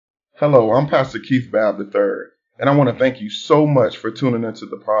Hello, I'm Pastor Keith Babb III, and I want to thank you so much for tuning into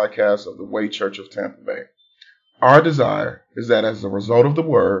the podcast of the Way Church of Tampa Bay. Our desire is that as a result of the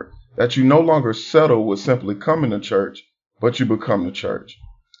word, that you no longer settle with simply coming to church, but you become the church.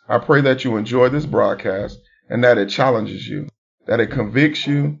 I pray that you enjoy this broadcast and that it challenges you, that it convicts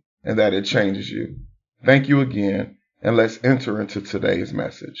you, and that it changes you. Thank you again, and let's enter into today's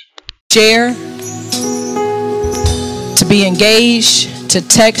message. Share, to be engaged, to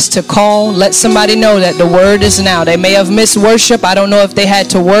text, to call. Let somebody know that the word is now. They may have missed worship. I don't know if they had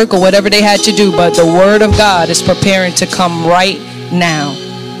to work or whatever they had to do, but the word of God is preparing to come right now.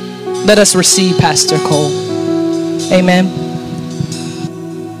 Let us receive Pastor Cole. Amen.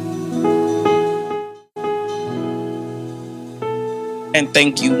 And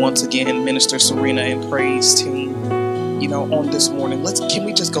thank you once again, Minister Serena and praise team. On this morning, can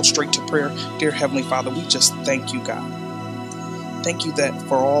we just go straight to prayer? Dear Heavenly Father, we just thank you, God. Thank you that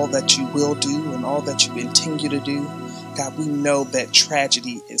for all that you will do and all that you continue to do. God, we know that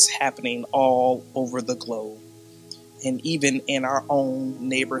tragedy is happening all over the globe. And even in our own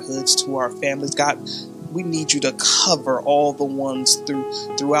neighborhoods, to our families, God, we need you to cover all the ones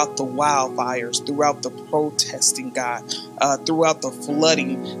throughout the wildfires, throughout the protesting, God, throughout the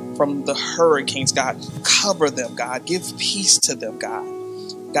flooding from the hurricanes, God. Cover them, God. Give peace to them, God.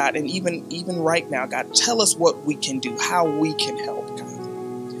 God, and even right now, God, tell us what we can do, how we can help, God.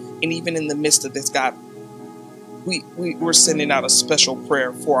 And even in the midst of this, God, we're sending out a special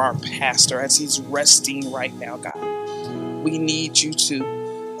prayer for our pastor as he's resting right now, God. We need you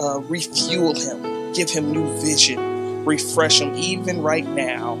to refuel him, give him new vision, refresh him even right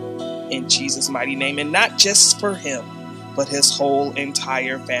now in Jesus' mighty name. And not just for him, but his whole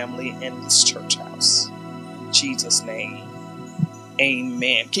entire family in this church house. In Jesus' name,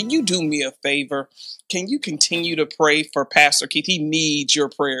 amen. Can you do me a favor? Can you continue to pray for Pastor Keith? He needs your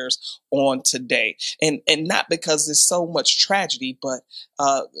prayers on today. And not because there's so much tragedy, but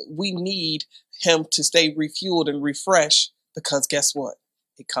we need him to stay refueled and refreshed, because guess what?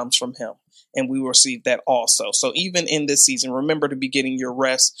 It comes from him. And we will receive that also. So even in this season, remember to be getting your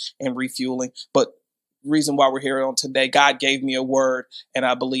rest and refueling. But reason why we're here on today, God gave me a word, and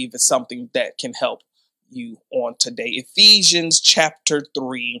I believe it's something that can help you on today. Ephesians chapter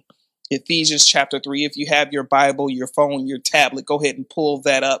 3. Ephesians chapter 3. If you have your Bible, your phone, your tablet, go ahead and pull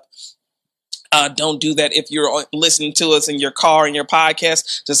that up. Don't do that if you're listening to us in your car, in your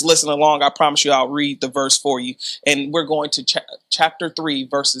podcast. Just listen along. I promise you I'll read the verse for you. And we're going to chapter 3,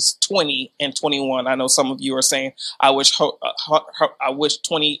 verses 20 and 21. I know some of you are saying, I wish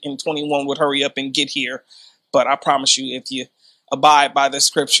 20 and 21 would hurry up and get here. But I promise you, if you abide by the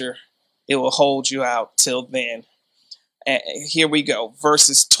scripture, it will hold you out till then. Here we go.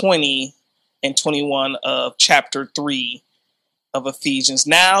 Verses 20 and 21 of chapter 3 of Ephesians.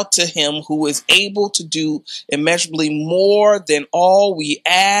 Now to him who is able to do immeasurably more than all we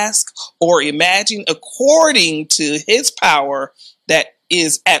ask or imagine, according to his power that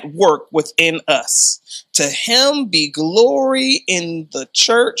is at work within us. To him be glory in the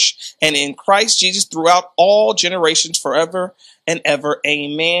church and in Christ Jesus throughout all generations, forever and ever.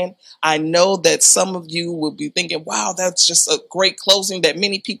 Amen. I know that some of you will be thinking, wow, that's just a great closing that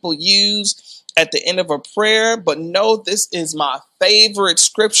many people use at the end of a prayer. But no, this is my favorite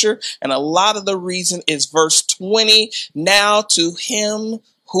scripture. And a lot of the reason is verse 20. Now to him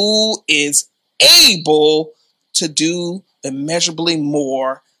who is able to do immeasurably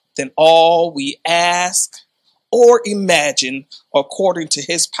more than all we ask or imagine, according to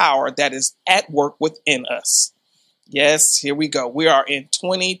his power that is at work within us. Yes, here we go. We are in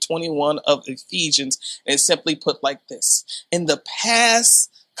 2021 of Ephesians, and it's simply put like this. In the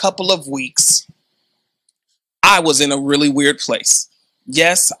past couple of weeks, I was in a really weird place.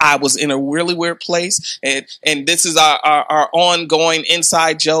 Yes, I was in a really weird place. And this is our ongoing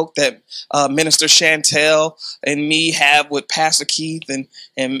inside joke that Minister Chantel and me have with Pastor Keith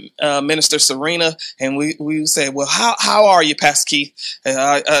and Minister Serena. And we say, well, how are you, Pastor Keith?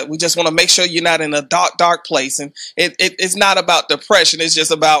 We just want to make sure you're not in a dark place. And it's not about depression. It's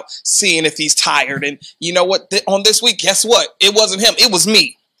just about seeing if he's tired. And you know what? On this week, guess what? It wasn't him. It was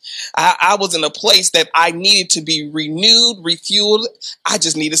me. I was in a place that I needed to be renewed, refueled. I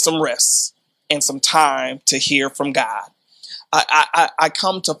just needed some rest and some time to hear from God. I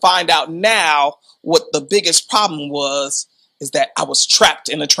come to find out now what the biggest problem was, is that I was trapped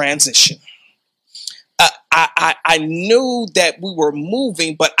in a transition. I knew that we were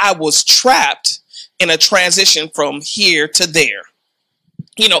moving, but I was trapped in a transition from here to there.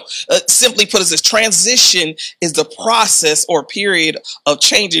 Simply put, as this transition is the process or period of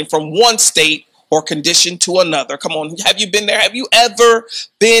changing from one state or condition to another. Come on. Have you been there? Have you ever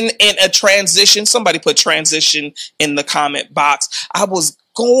been in a transition? Somebody put transition in the comment box. I was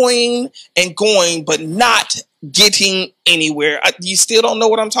going and going, but not getting anywhere. You still don't know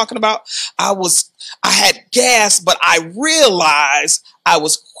what I'm talking about? I had gas, but I realized I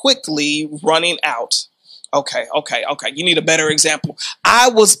was quickly running out. Okay. You need a better example. I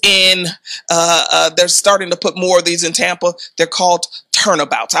was in, they're starting to put more of these in Tampa. They're called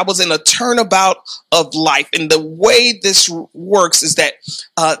turnabouts. I was in a turnabout of life. And the way this works is that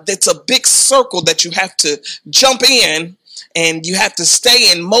it's a big circle that you have to jump in, and you have to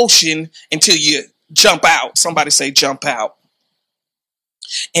stay in motion until you jump out. Somebody say jump out.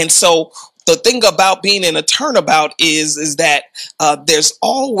 And so the thing about being in a turnabout is that there's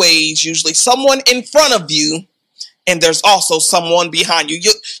always usually someone in front of you, and there's also someone behind you.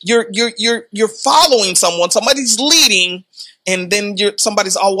 You're following someone. Somebody's leading, and then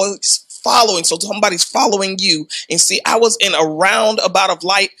somebody's always following. So somebody's following you. And see, I was in a roundabout of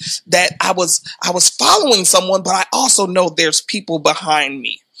light that I was following someone, but I also know there's people behind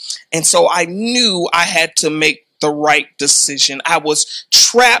me. And so I knew I had to make the right decision. I was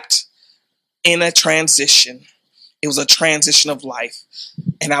trapped in a transition. It was a transition of life,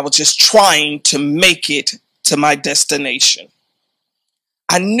 and I was just trying to make it to my destination.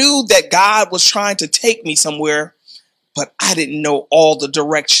 I knew that God was trying to take me somewhere, but I didn't know all the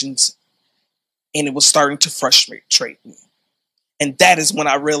directions, and it was starting to frustrate me. And that is when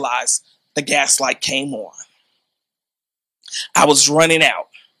I realized the gaslight came on. I was running out.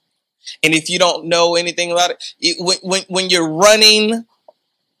 And if you don't know anything about it, when you're running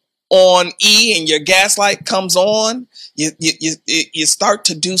on E and your gaslight comes on, you start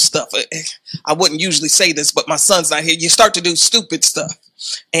to do stuff. I wouldn't usually say this, but my son's not here. You start to do stupid stuff.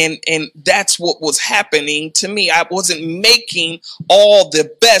 And that's what was happening to me. I wasn't making all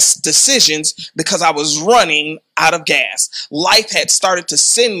the best decisions because I was running out of gas. Life had started to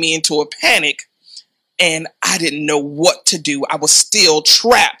send me into a panic, and I didn't know what to do. I was still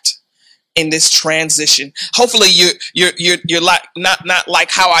trapped in this transition. Hopefully you're like not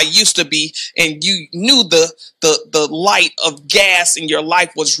like how I used to be, and you knew the light of gas in your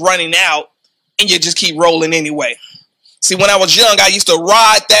life was running out, and you just keep rolling anyway. See, when I was young, I used to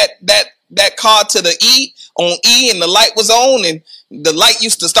ride that car to the on E, and the light was on, and the light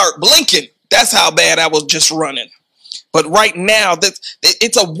used to start blinking. That's how bad I was just running. But right now,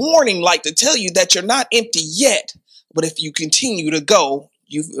 it's a warning light to tell you that you're not empty yet. But if you continue to go,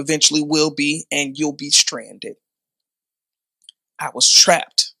 you eventually will be, and you'll be stranded. I was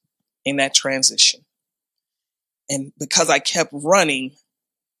trapped in that transition. And because I kept running,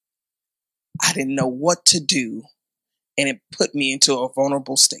 I didn't know what to do. And it put me into a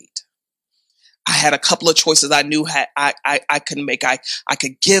vulnerable state. I had a couple of choices I knew I could make. I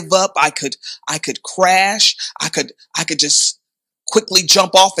could give up. I could crash. I could just quickly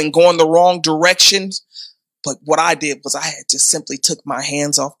jump off and go in the wrong direction. But what I did was I had just simply took my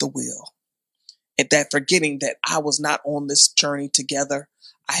hands off the wheel. And that, forgetting that I was not on this journey together,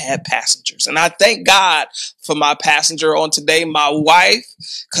 I had passengers. And I thank God for my passenger on today, my wife,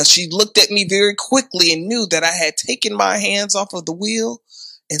 because she looked at me very quickly and knew that I had taken my hands off of the wheel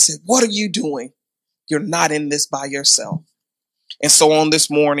and said, "What are you doing? You're not in this by yourself." And so on this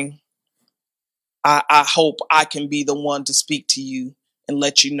morning, I hope I can be the one to speak to you and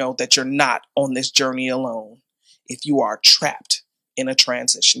let you know that you're not on this journey alone. If you are trapped in a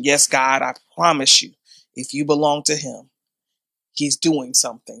transition, yes, God, I promise you, if you belong to Him, He's doing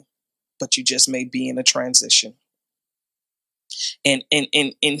something, but you just may be in a transition. And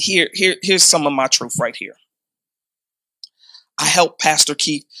here's some of my truth right here. I help Pastor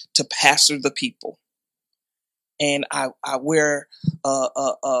Keith to pastor the people, and I wear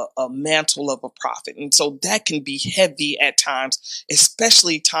a mantle of a prophet, and so that can be heavy at times,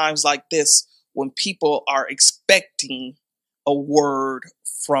 especially times like this when people are expecting a word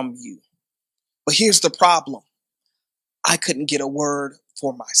from you. But here's the problem. I couldn't get a word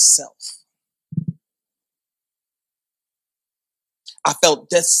for myself. I felt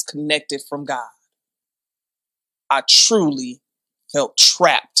disconnected from God. I truly felt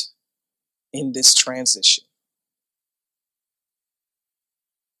trapped in this transition.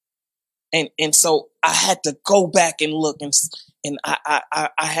 And so I had to go back and look, and I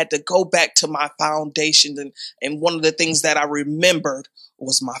had to go back to my foundations, and one of the things that I remembered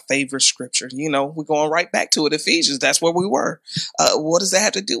was my favorite scripture. We're going right back to it, Ephesians. That's where we were. What does that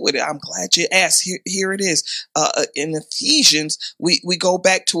have to do with it? I'm glad you asked. Here it is. In Ephesians, we go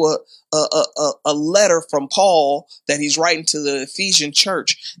back to a letter from Paul that he's writing to the Ephesian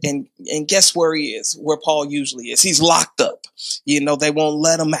church, and guess where he is? Where Paul usually is. He's locked up. They won't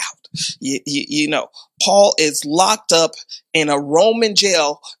let him out. Paul is locked up in a Roman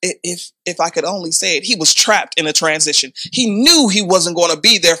jail. If I could only say it, he was trapped in a transition. He knew he wasn't going to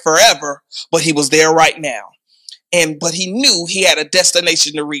be there forever, but he was there right now. But he knew he had a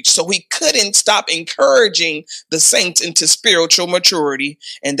destination to reach. So he couldn't stop encouraging the saints into spiritual maturity.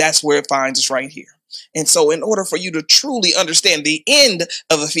 And that's where it finds us right here. And so in order for you to truly understand the end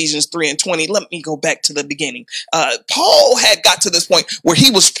of Ephesians 3:20, let me go back to the beginning. Paul had got to this point where he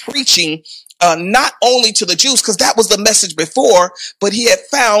was preaching not only to the Jews, because that was the message before, but he had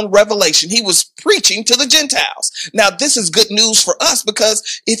found revelation. He was preaching to the Gentiles. Now, this is good news for us,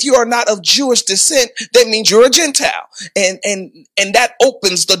 because if you are not of Jewish descent, that means you're a Gentile. And that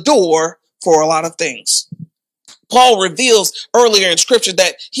opens the door for a lot of things. Paul reveals earlier in scripture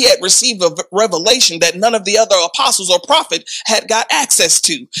that he had received a revelation that none of the other apostles or prophets had got access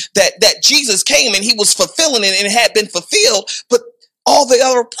to, that Jesus came and he was fulfilling it, and it had been fulfilled, but all the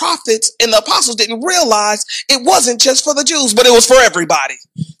other prophets and the apostles didn't realize it wasn't just for the Jews, but it was for everybody.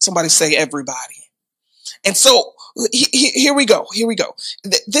 Somebody say everybody. And so here we go.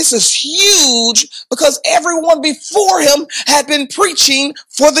 This is huge, because everyone before him had been preaching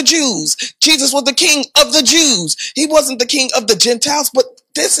for the Jews. Jesus was the king of the Jews. He wasn't the king of the Gentiles, but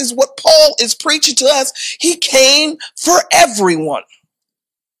this is what Paul is preaching to us. He came for everyone.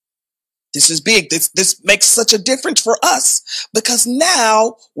 This is big. This makes such a difference for us, because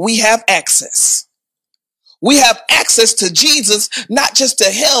now we have access. We have access to Jesus, not just to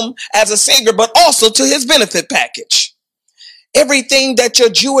him as a savior, but also to his benefit package. Everything that your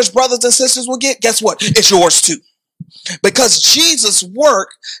Jewish brothers and sisters will get, guess what? It's yours too. Because Jesus'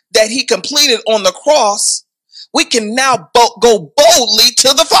 work that he completed on the cross, we can now go boldly to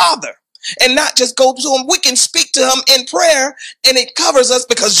the Father. And not just go to him, we can speak to him in prayer, and it covers us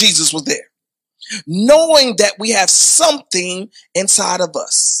because Jesus was there. Knowing that we have something inside of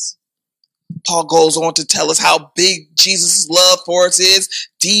us. Paul goes on to tell us how big Jesus' love for us is,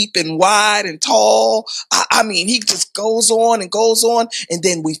 deep and wide and tall. I mean, he just goes on, and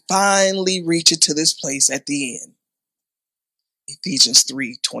then we finally reach it to this place at the end. Ephesians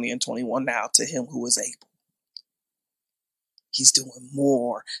 3:20 and 21, now to him who is able. He's doing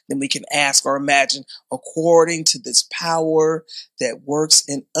more than we can ask or imagine, according to this power that works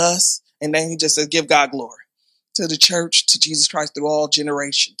in us. And then he just says, give God glory to the church, to Jesus Christ through all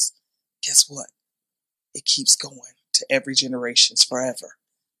generations. Guess what? It keeps going to every generations forever.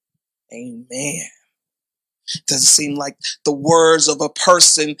 Amen. Does it seem like the words of a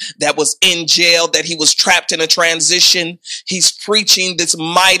person that was in jail, that he was trapped in a transition? He's preaching this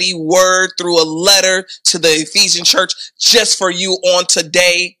mighty word through a letter to the Ephesian church just for you on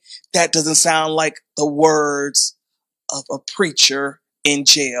today. That doesn't sound like the words of a preacher in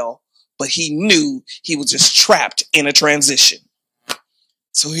jail, but he knew he was just trapped in a transition.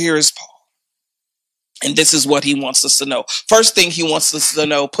 So here is Paul. And this is what he wants us to know. First thing he wants us to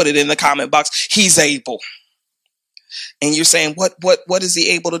know, put it in the comment box. He's able. And you're saying, what is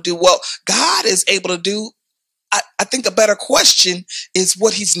he able to do? Well, God is able to do. I think a better question is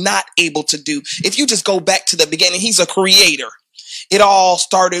what he's not able to do. If you just go back to the beginning, he's a creator. It all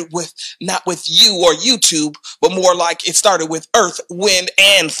started with, not with you or YouTube, but more like it started with earth, wind,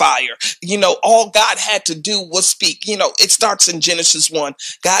 and fire. All God had to do was speak. It starts in Genesis 1.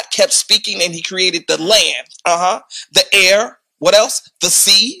 God kept speaking and he created the land, the air. What else? The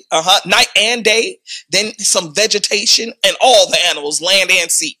sea, night and day, then some vegetation and all the animals, land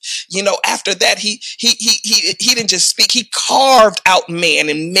and sea. After that, he didn't just speak. He carved out man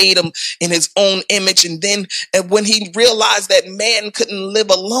and made him in his own image. And then when he realized that man couldn't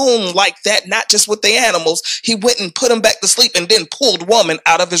live alone like that, not just with the animals, he went and put him back to sleep and then pulled woman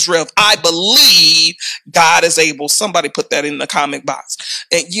out of his rib. I believe God is able. Somebody put that in the comment box.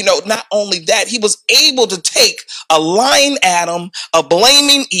 And not only that, he was able to take a lying Adam, a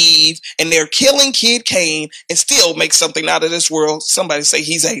blaming Eve, and their killing kid Cain, and still make something out of this world. Somebody say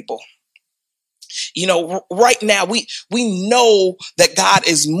he's able. Right now we know that God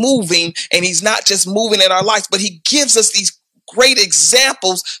is moving, and he's not just moving in our lives, but he gives us these great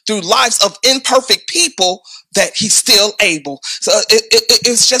examples through lives of imperfect people that he's still able. So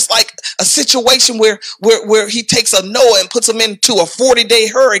it's just like a situation where he takes a Noah and puts him into a 40-day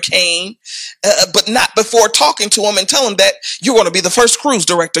hurricane, but not before talking to him and telling him that you're going to be the first cruise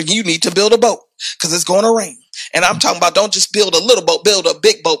director. You need to build a boat because it's going to rain. And I'm talking about don't just build a little boat, build a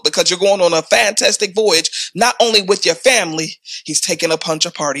big boat, because you're going on a fantastic voyage, not only with your family, he's taking a bunch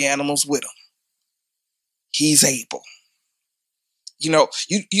of party animals with him. He's able. You know,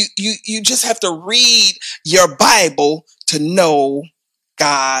 you just have to read your Bible to know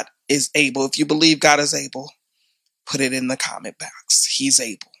God is able. If you believe God is able, put it in the comment box. He's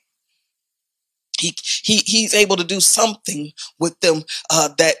able. He's able to do something with them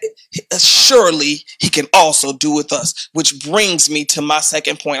that surely he can also do with us, which brings me to my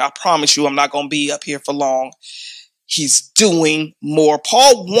second point. I promise you I'm not going to be up here for long. He's doing more.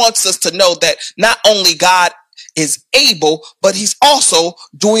 Paul wants us to know that not only God is able, but he's also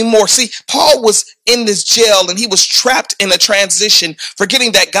doing more. See, Paul was in this jail and he was trapped in a transition,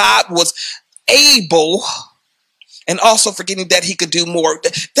 forgetting that God was able and also forgetting that he could do more.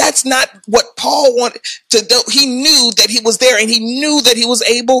 That's not what Paul wanted to do. He knew that he was there and he knew that he was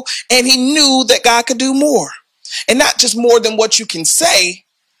able and he knew that God could do more. And not just more than what you can say,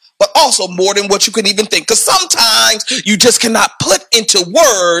 but also more than what you can even think. Because sometimes you just cannot put into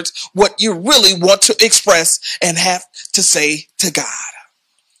words what you really want to express and have to say to God.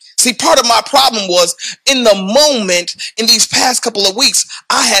 See, part of my problem was in the moment, in these past couple of weeks,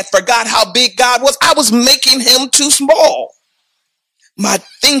 I had forgot how big God was. I was making him too small. My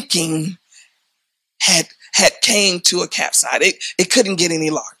thinking had came to a capside. It couldn't get any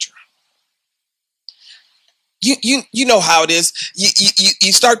larger. You know how it is.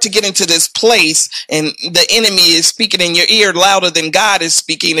 You start to get into this place and the enemy is speaking in your ear louder than God is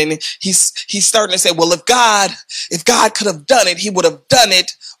speaking. And he's starting to say, well, if God could have done it, he would have done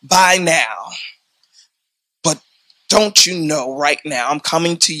it by now. But don't you know right now, I'm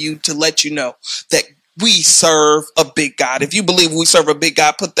coming to you to let you know that we serve a big God. If you believe we serve a big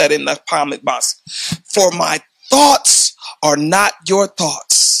God, put that in the comment box. For my thoughts are not your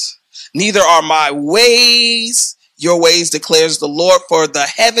thoughts. Neither are my ways your ways, declares the Lord. For the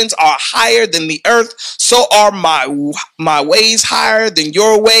heavens are higher than the earth, so are my ways higher than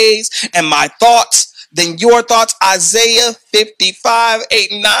your ways, and my thoughts than your thoughts. Isaiah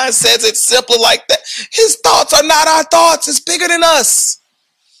 55:8-9 says it simply like that. His thoughts are not our thoughts. It's bigger than us.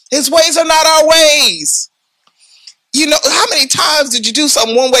 His ways are not our ways. You know, how many times did you do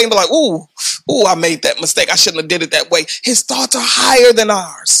something one way and be like, ooh, I made that mistake. I shouldn't have did it that way. His thoughts are higher than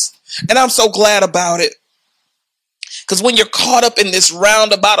ours. And I'm so glad about it. Because when you're caught up in this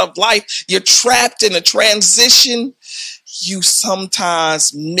roundabout of life, you're trapped in a transition, you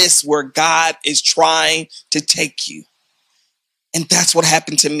sometimes miss where God is trying to take you. And that's what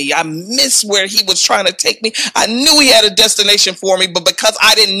happened to me. I missed where he was trying to take me. I knew he had a destination for me, but because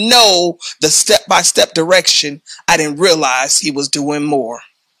I didn't know the step-by-step direction, I didn't realize he was doing more.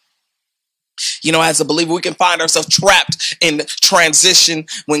 You know, as a believer, we can find ourselves trapped in transition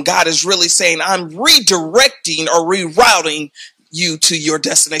when God is really saying, I'm redirecting or rerouting you to your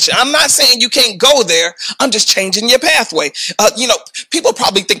destination. I'm not saying you can't go there. I'm just changing your pathway. You know, people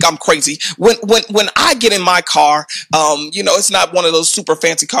probably think I'm crazy. When I get in my car, you know, it's not one of those super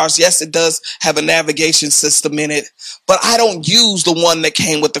fancy cars. Yes, it does have a navigation system in it, but I don't use the one that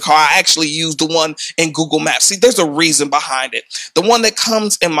came with the car. I actually use the one in Google Maps. See, there's a reason behind it. The one that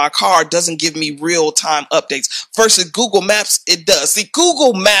comes in my car doesn't give me real-time updates. Versus Google Maps, it does. See,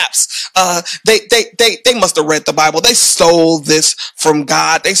 Google Maps, they must have read the Bible. They stole this from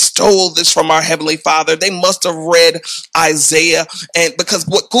God. They stole this from our Heavenly Father. They must have read Isaiah. And because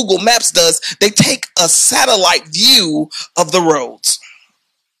what Google Maps does, they take a satellite view of the roads.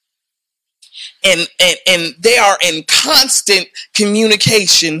 And they are in constant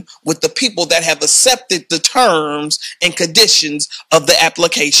communication with the people that have accepted the terms and conditions of the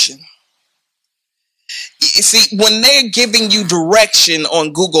application. You see, when they're giving you direction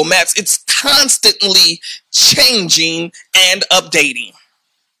on Google Maps, it's constantly changing and updating.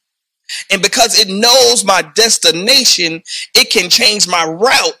 And because it knows my destination, it can change my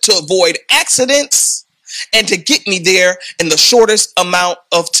route to avoid accidents and to get me there in the shortest amount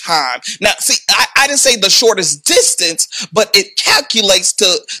of time. Now, see, I didn't say the shortest distance, but it calculates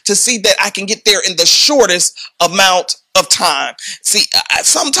to see that I can get there in the shortest amount of time. See,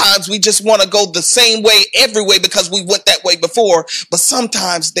 sometimes we just want to go the same way every way because we went that way before, but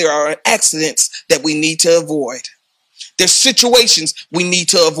sometimes there are accidents that we need to avoid. There's situations we need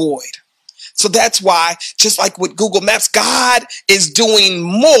to avoid. So that's why, just like with Google Maps, God is doing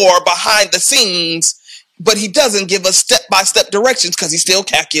more behind the scenes but he doesn't give us step-by-step directions because he's still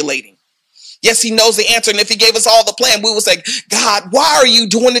calculating. Yes, he knows the answer. And if he gave us all the plan, we would say, God, why are you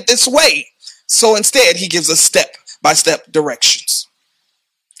doing it this way? So instead, he gives us step-by-step directions.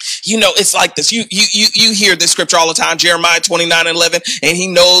 You know, it's like this. You hear this scripture all the time, Jeremiah 29:11, and he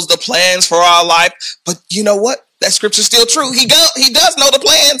knows the plans for our life. But you know what? That scripture's still true. He does know the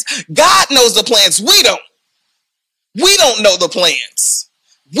plans. God knows the plans. We don't. We don't know the plans.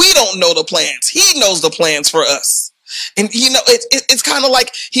 We don't know the plans. He knows the plans for us. And you know, it's kind of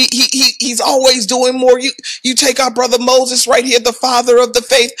like he's always doing more. You take our brother Moses right here, the father of the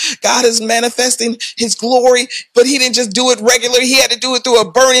faith. God is manifesting his glory, but he didn't just do it regularly. He had to do it through a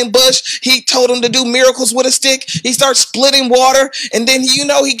burning bush. He told him to do miracles with a stick. He starts splitting water, and then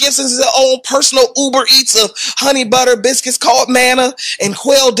he gives us his own personal Uber Eats of honey butter biscuits called manna and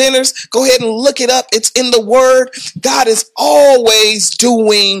quail dinners. Go ahead and look it up. It's in the word. God is always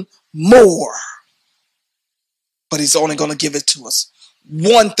doing more. But he's only going to give it to us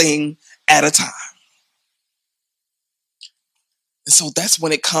one thing at a time. And so that's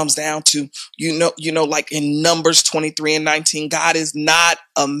when it comes down to, like in Numbers 23:19, God is not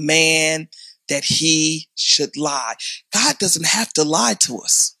a man that he should lie. God doesn't have to lie to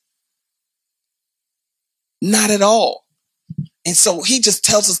us. Not at all. And so he just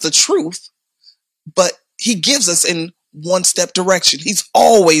tells us the truth, but he gives us in one step direction. He's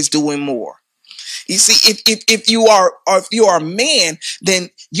always doing more. You see, if you are a man, then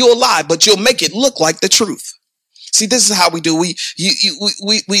you'll lie, but you'll make it look like the truth. See, this is how we do. We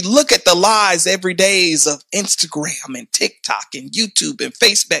look at the lies every day of Instagram and TikTok and YouTube and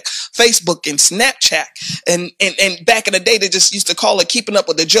Facebook and Snapchat. And back in the day, they just used to call it keeping up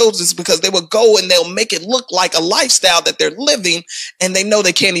with the Joneses, because they would go and they'll make it look like a lifestyle that they're living, and they know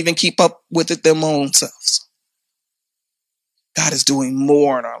they can't even keep up with it their own selves. God is doing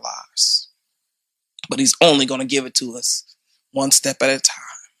more in our lives, but he's only going to give it to us one step at a time.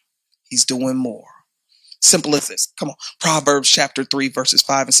 He's doing more. Simple as this. Come on. Proverbs chapter 3, verses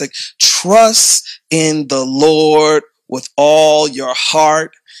 5 and 6. Trust in the Lord with all your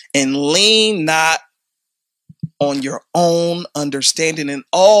heart and lean not on your own understanding. In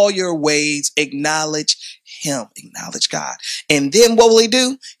all your ways, acknowledge him. Acknowledge God. And then what will he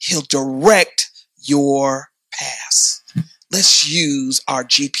do? He'll direct your paths. Let's use our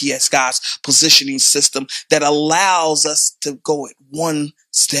GPS, God's positioning system that allows us to go at one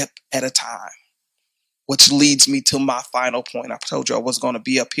step at a time. Which leads me to my final point. I told you I wasn't going to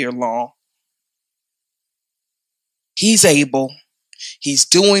be up here long. He's able. He's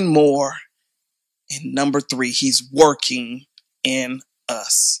doing more. And number 3, he's working in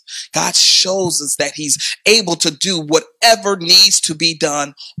us. God shows us that he's able to do whatever needs to be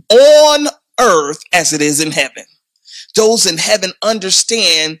done on earth as it is in heaven. Those in heaven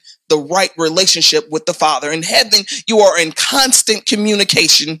understand the right relationship with the Father. In heaven, you are in constant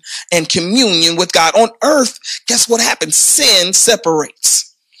communication and communion with God. On earth, guess what happens? Sin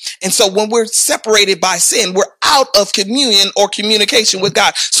separates. And so when we're separated by sin, we're out of communion or communication with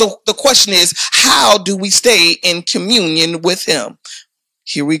God. So the question is, how do we stay in communion with him?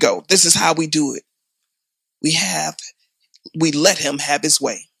 Here we go. This is how we do it. We let him have his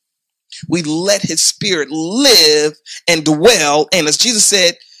way. We let his spirit live and dwell in us. Jesus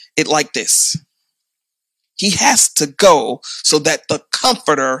said it like this. He has to go so that the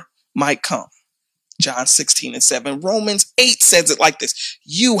comforter might come. John 16:7. Romans 8 says it like this.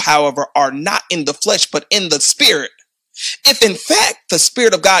 You, however, are not in the flesh, but in the spirit. If in fact the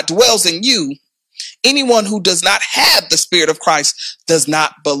spirit of God dwells in you, anyone who does not have the spirit of Christ does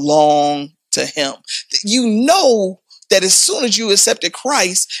not belong to him. You know that as soon as you accepted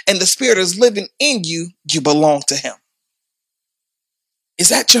Christ and the Spirit is living in you, you belong to him. Is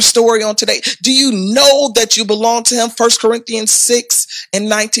that your story on today? Do you know that you belong to him? 1 Corinthians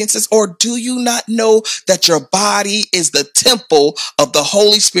 6:19 says, or do you not know that your body is the temple of the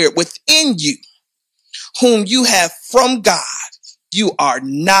Holy Spirit within you, whom you have from God? You are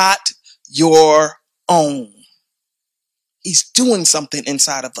not your own. He's doing something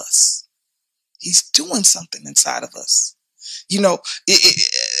inside of us. He's doing something inside of us.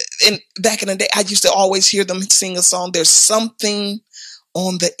 And back in the day, I used to always hear them sing a song. There's something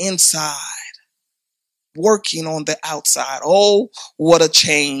on the inside, working on the outside. Oh, what a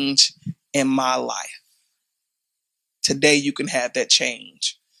change in my life. Today, you can have that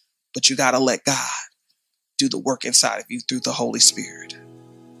change, but you got to let God do the work inside of you through the Holy Spirit.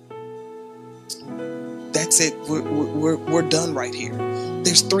 That's it. We're done right here.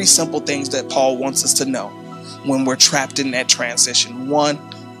 There's 3 simple things that Paul wants us to know when we're trapped in that transition. 1,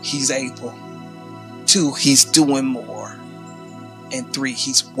 he's able. 2, he's doing more. And 3,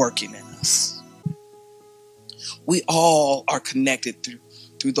 he's working in us. We all are connected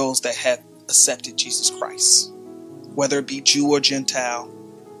through those that have accepted Jesus Christ. Whether it be Jew or Gentile,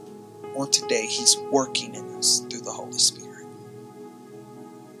 on today, he's working in us through the Holy Spirit.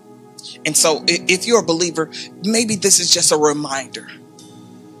 And so if you're a believer, maybe this is just a reminder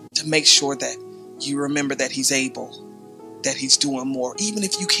to make sure that you remember that he's able, that he's doing more. Even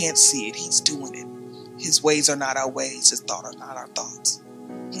if you can't see it, he's doing it. His ways are not our ways. His thoughts are not our thoughts.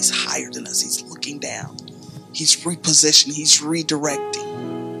 He's higher than us. He's looking down. He's repositioning. He's redirecting.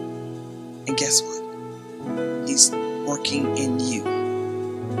 And guess what? He's working in you.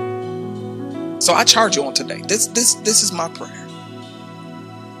 So I charge you on today. This is my prayer.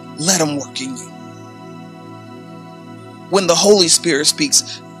 Let him work in you. When the Holy Spirit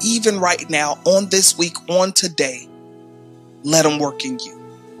speaks, even right now, on this week, on today, let him work in you.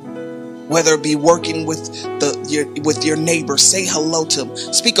 Whether it be working with your neighbor, say hello to them.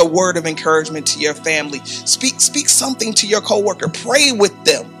 Speak a word of encouragement to your family. Speak something to your coworker. Pray with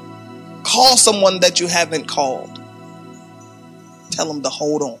them. Call someone that you haven't called. Tell them to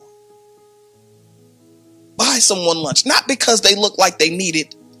hold on. Buy someone lunch. Not because they look like they need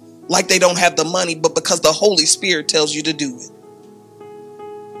it, like they don't have the money, but because the Holy Spirit tells you to do it.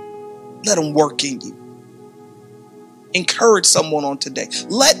 Let him work in you. Encourage someone on today.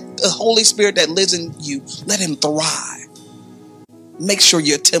 Let the Holy Spirit that lives in you, let him thrive. Make sure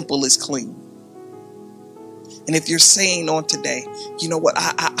your temple is clean. And if you're saying on today, you know what,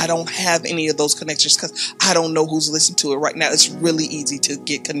 I don't have any of those connections because I don't know who's listening to it right now. It's really easy to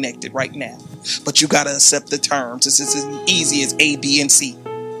get connected right now. But you got to accept the terms. It's as easy as A, B, and C.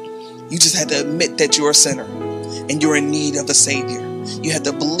 You just had to admit that you're a sinner and you're in need of a Savior. You had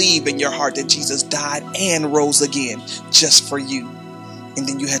to believe in your heart that Jesus died and rose again just for you. And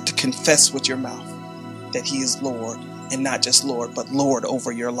then you had to confess with your mouth that he is Lord, and not just Lord, but Lord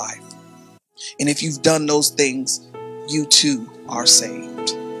over your life. And if you've done those things, you too are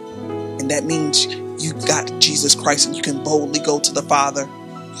saved. And that means you've got Jesus Christ and you can boldly go to the Father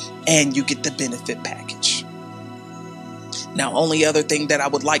and you get the benefit package. Now, only other thing that I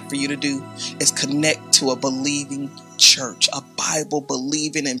would like for you to do is connect to a believing church, a Bible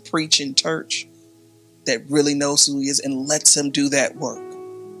believing and preaching church that really knows who he is and lets him do that work.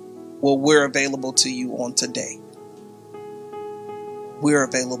 Well, we're available to you on today. We're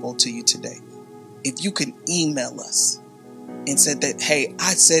available to you today. If you can email us and said that, hey,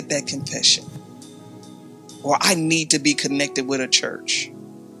 I said that confession, or I need to be connected with a church.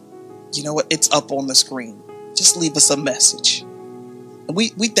 You know what? It's up on the screen. Just leave us a message. And we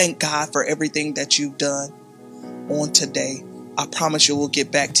thank God for everything that you've done on today. I promise you we'll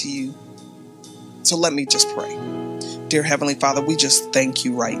get back to you. So let me just pray. Dear Heavenly Father, we just thank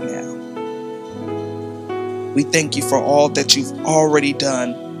you right now. We thank you for all that you've already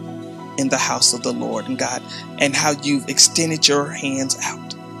done in the house of the Lord and God, and how you've extended your hands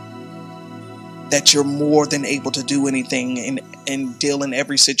out. That you're more than able to do anything and deal in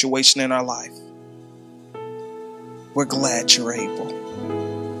every situation in our life. We're glad you're able.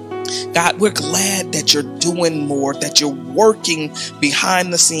 God, we're glad that you're doing more, that you're working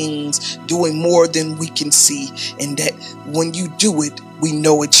behind the scenes, doing more than we can see, and that when you do it, we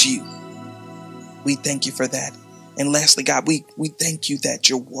know it's you. We thank you for that. And lastly, God, we thank you that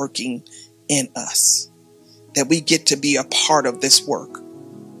you're working in us, that we get to be a part of this work,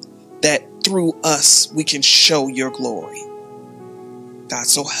 that through us, we can show your glory. God,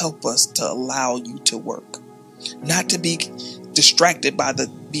 so help us to allow you to work, not to be distracted by the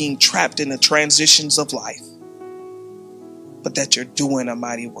being trapped in the transitions of life, but that you're doing a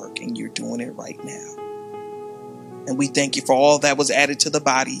mighty work and you're doing it right now. And we thank you for all that was added to the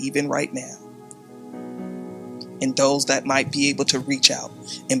body, even right now. And those that might be able to reach out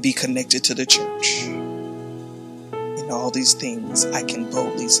and be connected to the church. And all these things I can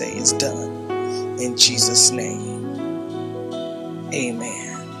boldly say is done. In Jesus' name.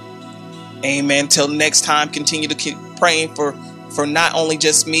 Amen. Amen. Till next time, continue to keep praying for not only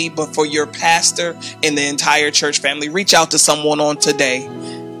just me, but for your pastor and the entire church family. Reach out to someone on today.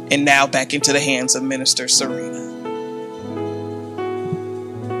 And now back into the hands of Minister Serena.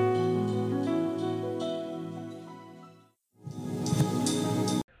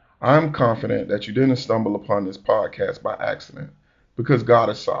 I'm confident that you didn't stumble upon this podcast by accident, because God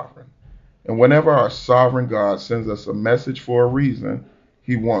is sovereign. And whenever our sovereign God sends us a message for a reason,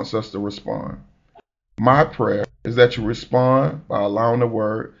 he wants us to respond. My prayer is that you respond by allowing the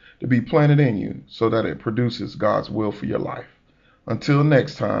word to be planted in you so that it produces God's will for your life. Until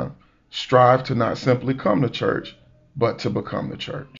next time, strive to not simply come to church, but to become the church.